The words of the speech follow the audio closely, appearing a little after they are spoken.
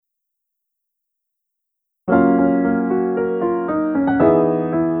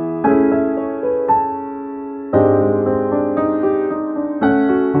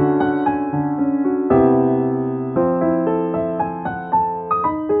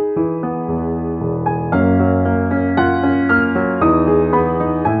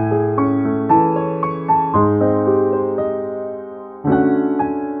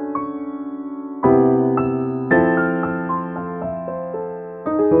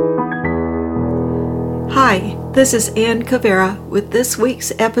Hi, this is Ann Cavera with this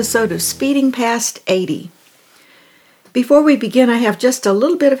week's episode of Speeding Past 80. Before we begin, I have just a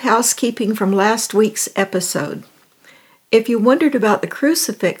little bit of housekeeping from last week's episode. If you wondered about the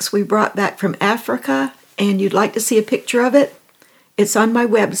crucifix we brought back from Africa and you'd like to see a picture of it, it's on my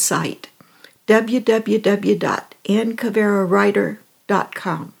website,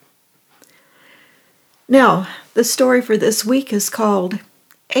 www.anncaverawriter.com. Now, the story for this week is called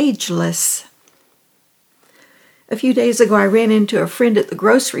Ageless. A few days ago, I ran into a friend at the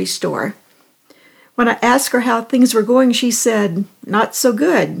grocery store. When I asked her how things were going, she said, "Not so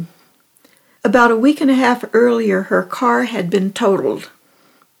good." About a week and a half earlier, her car had been totaled.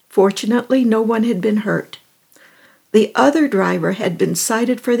 Fortunately, no one had been hurt. The other driver had been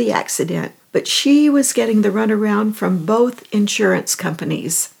cited for the accident, but she was getting the runaround from both insurance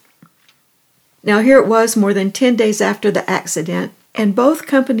companies. Now, here it was more than 10 days after the accident, and both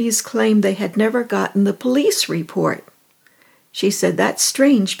companies claimed they had never gotten the police report. She said, "That's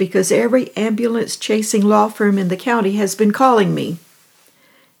strange because every ambulance-chasing law firm in the county has been calling me.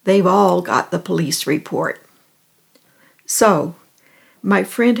 They've all got the police report." So, my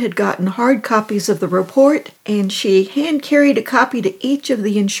friend had gotten hard copies of the report, and she hand-carried a copy to each of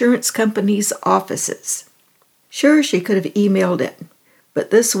the insurance company's offices. Sure, she could have emailed it,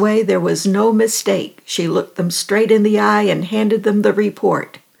 but this way there was no mistake. She looked them straight in the eye and handed them the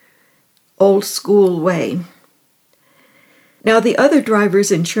report. Old school way. Now, the other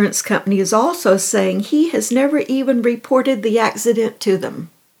driver's insurance company is also saying he has never even reported the accident to them.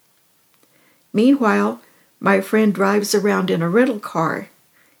 Meanwhile, my friend drives around in a rental car.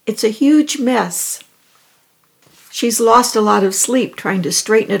 It's a huge mess. She's lost a lot of sleep trying to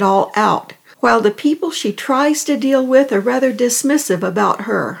straighten it all out, while the people she tries to deal with are rather dismissive about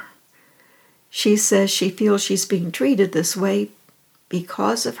her. She says she feels she's being treated this way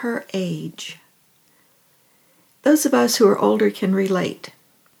because of her age. Those of us who are older can relate.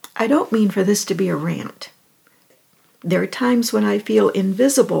 I don't mean for this to be a rant. There are times when I feel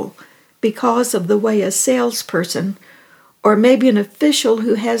invisible because of the way a salesperson, or maybe an official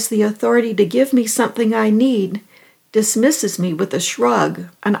who has the authority to give me something I need, dismisses me with a shrug,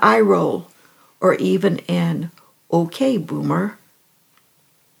 an eye roll, or even an "okay, boomer."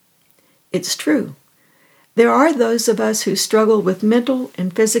 It's true. There are those of us who struggle with mental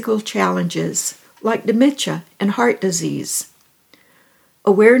and physical challenges, like dementia and heart disease.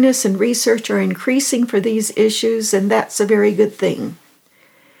 Awareness and research are increasing for these issues, and that's a very good thing.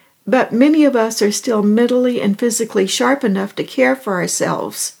 But many of us are still mentally and physically sharp enough to care for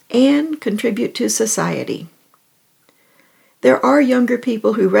ourselves and contribute to society. There are younger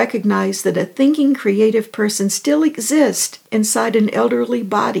people who recognize that a thinking, creative person still exists inside an elderly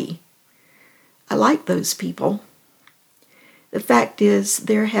body. I like those people. The fact is,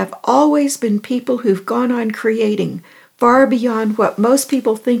 there have always been people who've gone on creating far beyond what most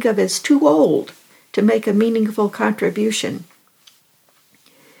people think of as too old to make a meaningful contribution.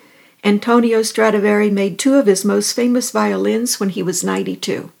 Antonio Stradivari made 2 of his most famous violins when he was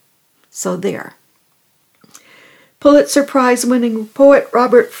 92. So there. Pulitzer Prize-winning poet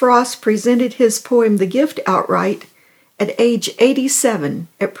Robert Frost presented his poem The Gift outright at age 87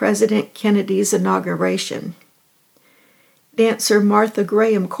 at President Kennedy's inauguration. Dancer Martha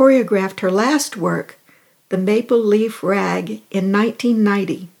Graham choreographed her last work, The Maple Leaf Rag, in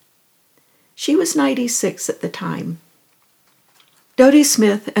 1990. She was 96 at the time. Dodie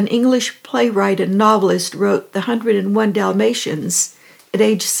Smith, an English playwright and novelist, wrote The 101 Dalmatians at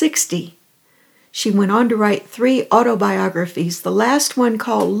age 60. She went on to write 3 autobiographies, the last one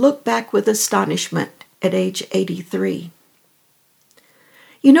called Look Back with Astonishment, at age 83.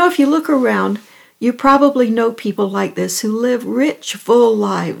 You know, if you look around, you probably know people like this who live rich, full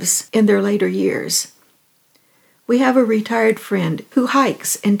lives in their later years. We have a retired friend who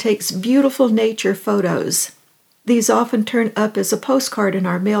hikes and takes beautiful nature photos. These often turn up as a postcard in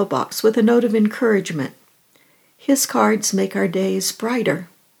our mailbox with a note of encouragement. His cards make our days brighter.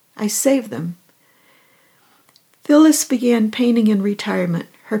 I save them. Phyllis began painting in retirement.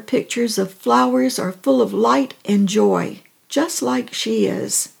 Her pictures of flowers are full of light and joy, just like she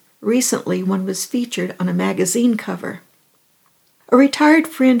is. Recently, one was featured on a magazine cover. A retired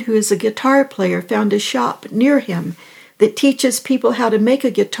friend who is a guitar player found a shop near him that teaches people how to make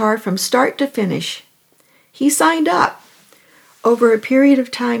a guitar from start to finish. He signed up. Over a period of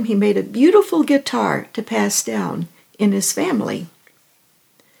time, he made a beautiful guitar to pass down in his family.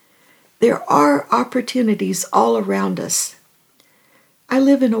 There are opportunities all around us. I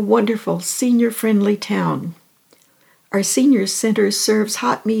live in a wonderful, senior-friendly town. Our senior center serves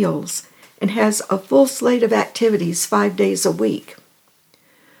hot meals and has a full slate of activities 5 days a week.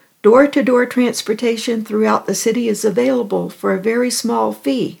 Door-to-door transportation throughout the city is available for a very small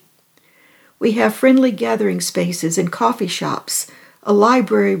fee. We have friendly gathering spaces and coffee shops, a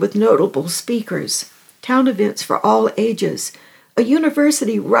library with notable speakers, town events for all ages, a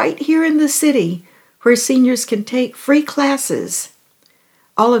university right here in the city where seniors can take free classes.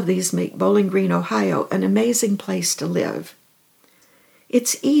 All of these make Bowling Green, Ohio, an amazing place to live.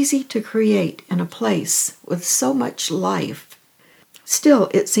 It's easy to create in a place with so much life. Still,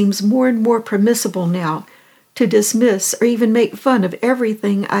 it seems more and more permissible now to dismiss or even make fun of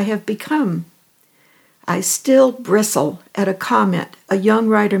everything I have become. I still bristle at a comment a young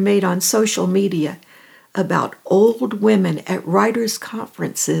writer made on social media about old women at writers'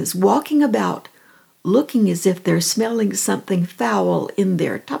 conferences walking about looking as if they're smelling something foul in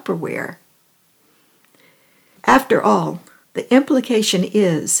their Tupperware. After all, the implication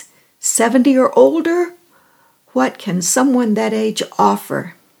is 70 or older? What can someone that age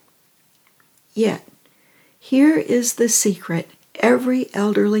offer? Yet, here is the secret every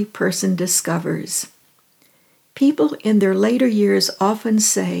elderly person discovers. People in their later years often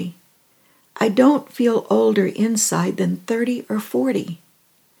say, I don't feel older inside than 30 or 40.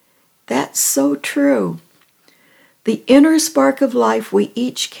 That's so true. The inner spark of life we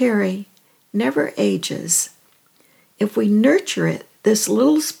each carry never ages. If we nurture it, this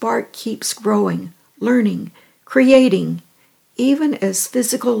little spark keeps growing, learning, creating, even as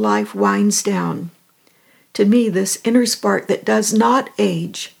physical life winds down. To me, this inner spark that does not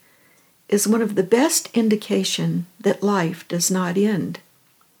age is one of the best indication that life does not end.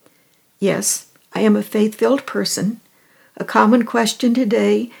 Yes, I am a faith-filled person. A common question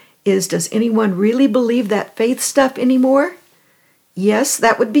today is, does anyone really believe that faith stuff anymore? Yes,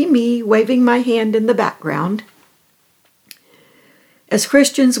 that would be me waving my hand in the background. As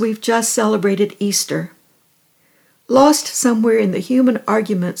Christians, we've just celebrated Easter. Lost somewhere in the human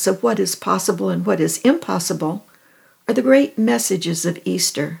arguments of what is possible and what is impossible are the great messages of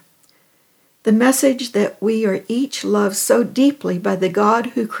Easter. The message that we are each loved so deeply by the God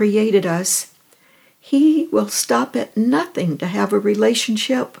who created us, He will stop at nothing to have a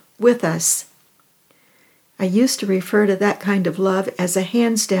relationship with us. I used to refer to that kind of love as a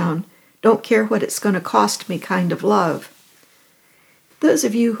hands down, don't care what it's going to cost me kind of love. Those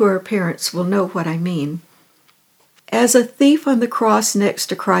of you who are parents will know what I mean. As a thief on the cross next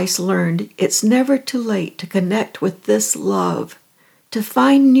to Christ learned, it's never too late to connect with this love, to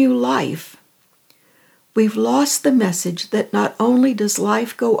find new life. We've lost the message that not only does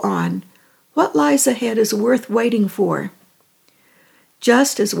life go on, what lies ahead is worth waiting for.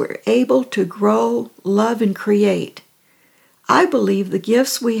 Just as we're able to grow, love, and create, I believe the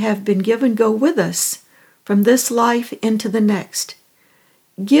gifts we have been given go with us from this life into the next.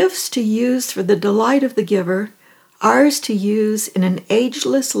 Gifts to use for the delight of the giver, ours to use in an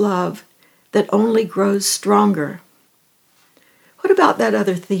ageless love that only grows stronger. What about that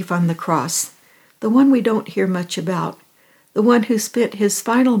other thief on the cross? The one we don't hear much about, the one who spent his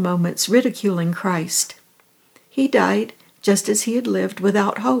final moments ridiculing Christ. He died just as he had lived,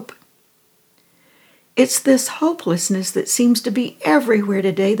 without hope. It's this hopelessness that seems to be everywhere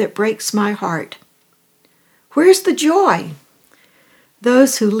today that breaks my heart. Where's the joy?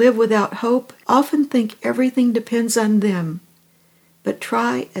 Those who live without hope often think everything depends on them, but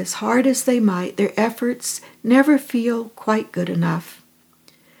try as hard as they might, their efforts never feel quite good enough.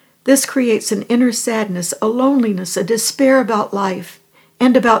 This creates an inner sadness, a loneliness, a despair about life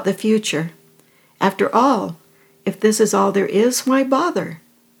and about the future. After all, if this is all there is, why bother?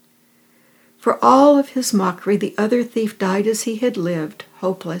 For all of his mockery, the other thief died as he had lived,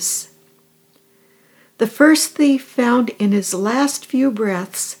 hopeless. The first thief found in his last few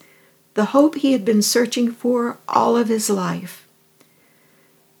breaths the hope he had been searching for all of his life.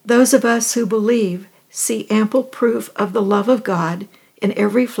 Those of us who believe see ample proof of the love of God in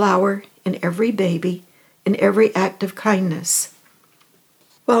every flower, in every baby, in every act of kindness.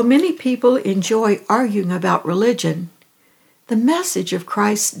 While many people enjoy arguing about religion, the message of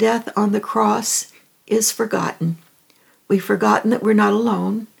Christ's death on the cross is forgotten. We've forgotten that we're not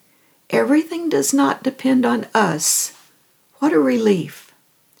alone. Everything does not depend on us. What a relief.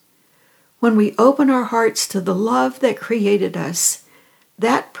 When we open our hearts to the love that created us,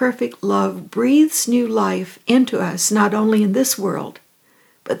 that perfect love breathes new life into us, not only in this world,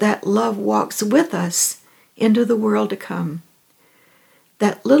 but that love walks with us into the world to come.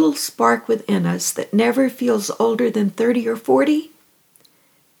 That little spark within us that never feels older than 30 or 40,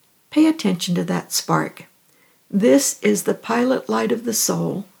 pay attention to that spark. This is the pilot light of the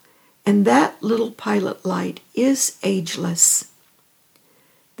soul, and that little pilot light is ageless.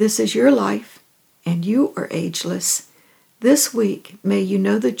 This is your life, and you are ageless. This week, may you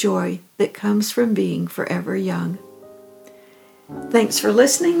know the joy that comes from being forever young. Thanks for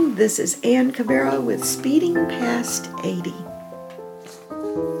listening. This is Ann Cabrera with Speeding Past 80.